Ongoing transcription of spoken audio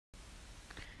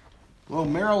Well,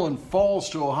 Maryland falls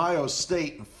to Ohio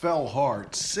State and fell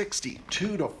hard,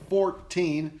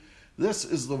 62-14. This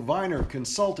is the Viener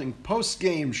Consulting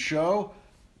Postgame show.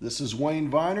 This is Wayne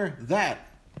Viener. That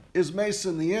is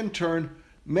Mason the Intern.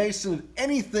 Mason, did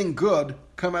anything good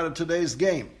come out of today's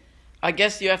game? I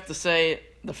guess you have to say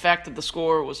the fact that the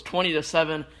score was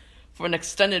 20-7 for an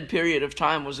extended period of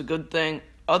time was a good thing.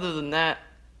 Other than that,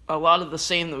 a lot of the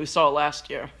same that we saw last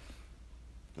year.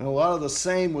 And a lot of the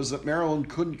same was that Maryland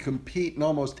couldn't compete in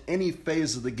almost any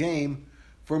phase of the game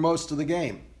for most of the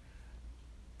game.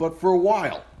 But for a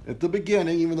while, at the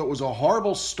beginning, even though it was a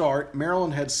horrible start,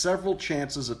 Maryland had several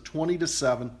chances at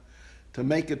 20-7 to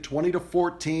make it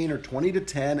 20-14 or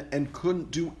 20-10 and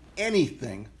couldn't do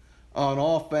anything on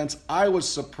offense. I was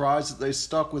surprised that they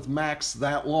stuck with Max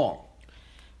that long.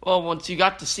 Well, once you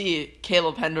got to see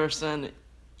Caleb Henderson,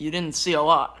 you didn't see a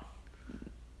lot.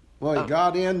 Well, he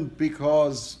got in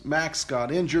because Max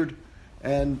got injured,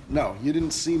 and no, you didn't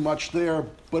see much there,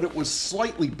 but it was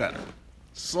slightly better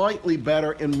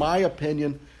in my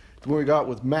opinion than we got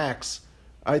with Max.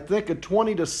 I think at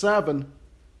 20-7,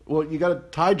 well, you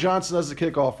got Ty Johnson as the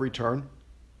kickoff return.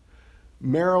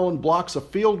 Maryland blocks a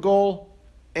field goal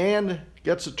and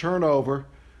gets a turnover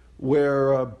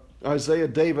where Isaiah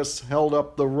Davis held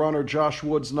up the runner. Josh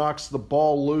Woods knocks the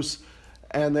ball loose.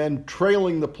 And then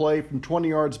trailing the play from 20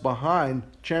 yards behind,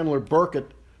 Chandler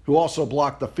Burkett, who also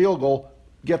blocked the field goal,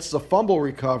 gets the fumble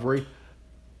recovery.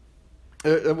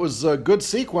 It was a good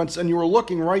sequence, and you were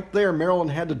looking right there.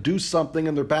 Maryland had to do something,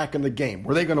 and they're back in the game.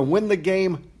 Were they going to win the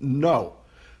game? No.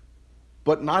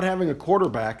 But not having a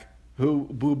quarterback who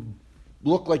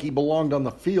looked like he belonged on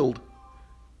the field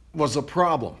was a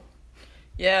problem.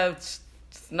 Yeah, it's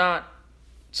not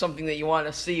something that you want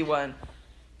to see when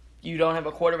you don't have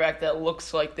a quarterback that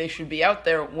looks like they should be out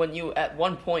there when you at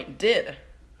one point did.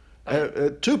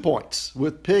 2 points.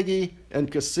 With Piggy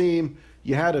and Kasim,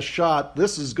 you had a shot.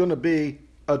 This is going to be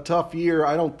a tough year.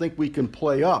 I don't think we can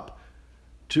play up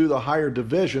to the higher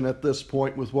division at this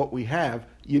point with what we have.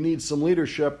 You need some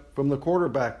leadership from the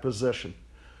quarterback position.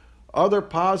 Other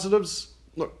positives,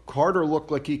 look, Carter looked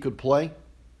like he could play.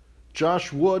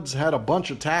 Josh Woods had a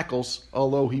bunch of tackles,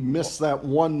 although he missed that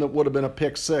one that would have been a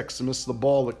pick six and missed the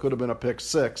ball that could have been a pick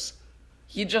six.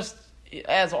 He just,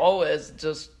 as always,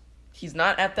 he's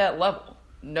not at that level.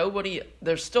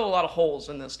 There's still a lot of holes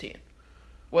in this team.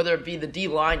 Whether it be the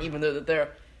D-line, even though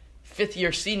they're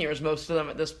fifth-year seniors, most of them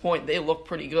at this point, they look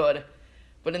pretty good.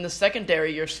 But in the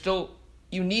secondary,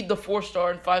 you need the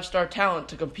 4-star and 5-star talent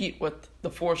to compete with the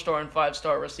 4-star and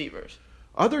 5-star receivers.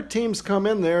 Other teams come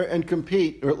in there and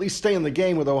compete, or at least stay in the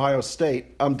game with Ohio State.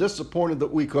 I'm disappointed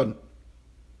that we couldn't.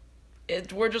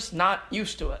 We're just not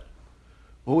used to it.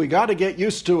 Well, we got to get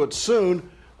used to it soon.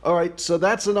 All right, so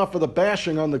that's enough of the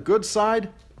bashing. On the good side,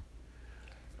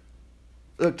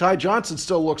 Ty Johnson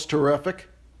still looks terrific,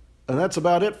 and that's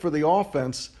about it for the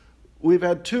offense. We've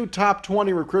had 2 top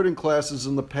 20 recruiting classes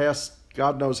in the past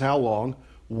God knows how long.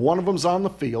 One of them's on the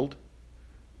field.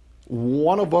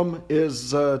 One of them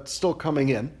is still coming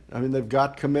in. I mean, they've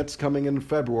got commits coming in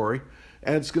February,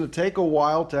 and it's going to take a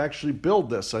while to actually build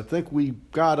this. I think we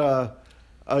got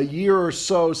a year or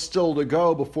so still to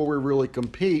go before we really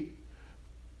compete,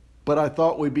 but I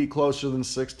thought we'd be closer than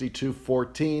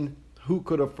 62-14. Who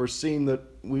could have foreseen that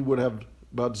we would have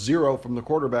about 0 from the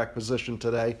quarterback position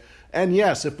today? And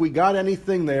yes, if we got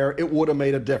anything there, it would have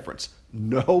made a difference.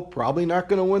 No, probably not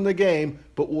going to win the game,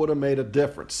 but would have made a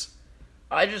difference.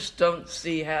 I just don't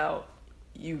see how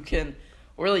you can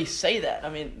really say that. I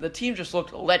mean, the team just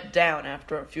looked let down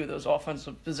after a few of those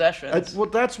offensive possessions.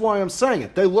 That's why I'm saying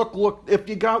it. They look. If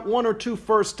you got 1 or 2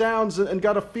 first downs and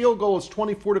got a field goal, it's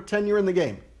 24-10. You're in the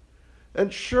game.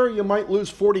 And sure, you might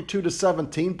lose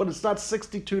 42-17, but it's not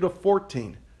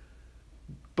 62-14.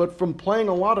 But from playing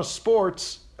a lot of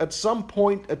sports, at some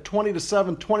point at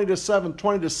 20-7, 20-7,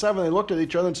 20-7, they looked at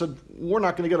each other and said, "We're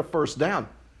not going to get a first down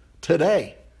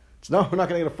today." No, we're not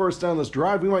going to get a first down this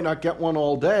drive. We might not get one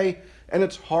all day, and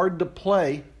it's hard to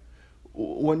play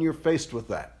when you're faced with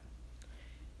that.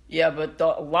 Yeah, but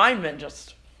the alignment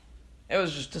it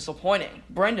was just disappointing.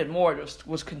 Brendan Moore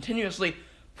was continuously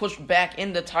pushed back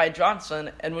into Ty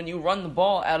Johnson, and when you run the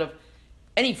ball out of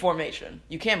any formation,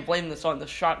 you can't blame this on the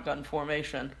shotgun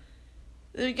formation.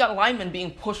 You got linemen being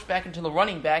pushed back into the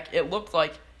running back. It looked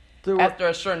like, after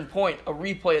a certain point, a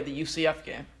replay of the UCF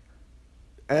game.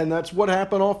 And that's what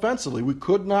happened offensively. We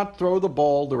could not throw the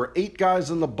ball. There were 8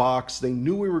 guys in the box. They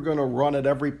knew we were going to run it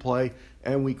every play,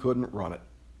 and we couldn't run it.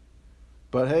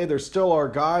 But hey, they're still our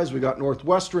guys. We got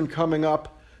Northwestern coming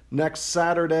up next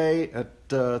Saturday at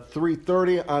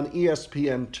 3:30 on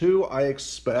ESPN2. I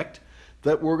expect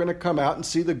that we're going to come out and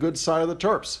see the good side of the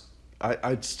Terps.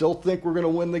 I still think we're going to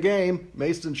win the game.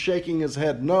 Mason's shaking his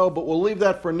head no, but we'll leave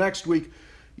that for next week.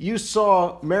 You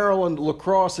saw Maryland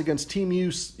Lacrosse against Team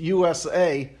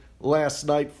USA last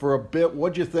night for a bit.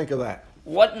 What'd you think of that?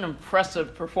 What an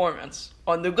impressive performance.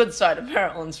 On the good side of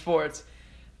Maryland sports,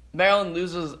 Maryland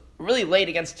loses really late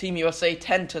against Team USA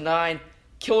 10-9,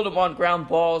 killed them on ground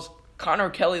balls. Connor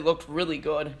Kelly looked really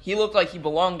good. He looked like he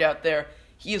belonged out there.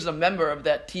 He is a member of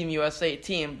that Team USA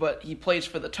team, but he plays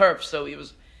for the Terps, so he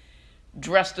was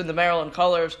dressed in the Maryland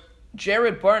colors.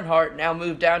 Jared Bernhardt now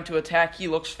moved down to attack. He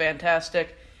looks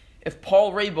fantastic. If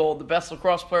Paul Raybould, the best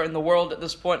lacrosse player in the world at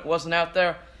this point, wasn't out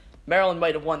there, Maryland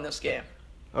might have won this game.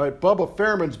 All right, Bubba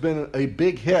Fairman's been a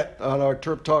big hit on our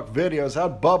Terp Talk videos.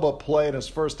 How'd Bubba play in his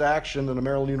first action in a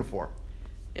Maryland uniform?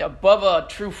 Yeah, Bubba, a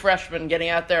true freshman, getting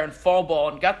out there in fall ball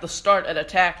and got the start at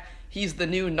attack. He's the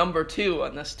new number 2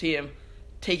 on this team,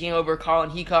 taking over Colin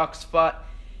Heacock's spot.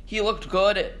 He looked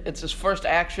good. It's his first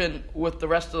action with the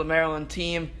rest of the Maryland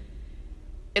team.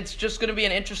 It's just going to be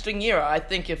an interesting year. I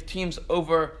think if teams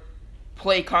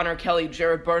overplay Connor Kelly,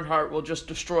 Jared Bernhardt will just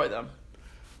destroy them.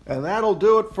 And that'll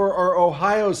do it for our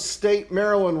Ohio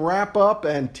State-Maryland wrap-up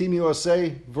and Team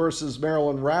USA versus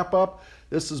Maryland wrap-up.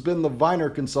 This has been the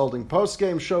Viener Consulting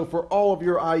postgame show for all of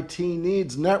your IT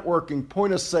needs, networking,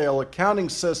 point-of-sale, accounting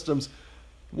systems,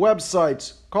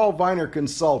 websites. Call Viener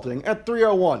Consulting at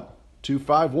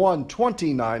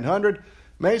 301-251-2900.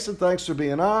 Mason, thanks for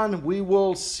being on. We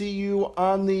will see you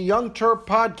on the Young Terp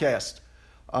podcast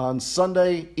on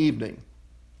Sunday evening.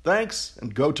 Thanks,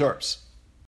 and go Terps.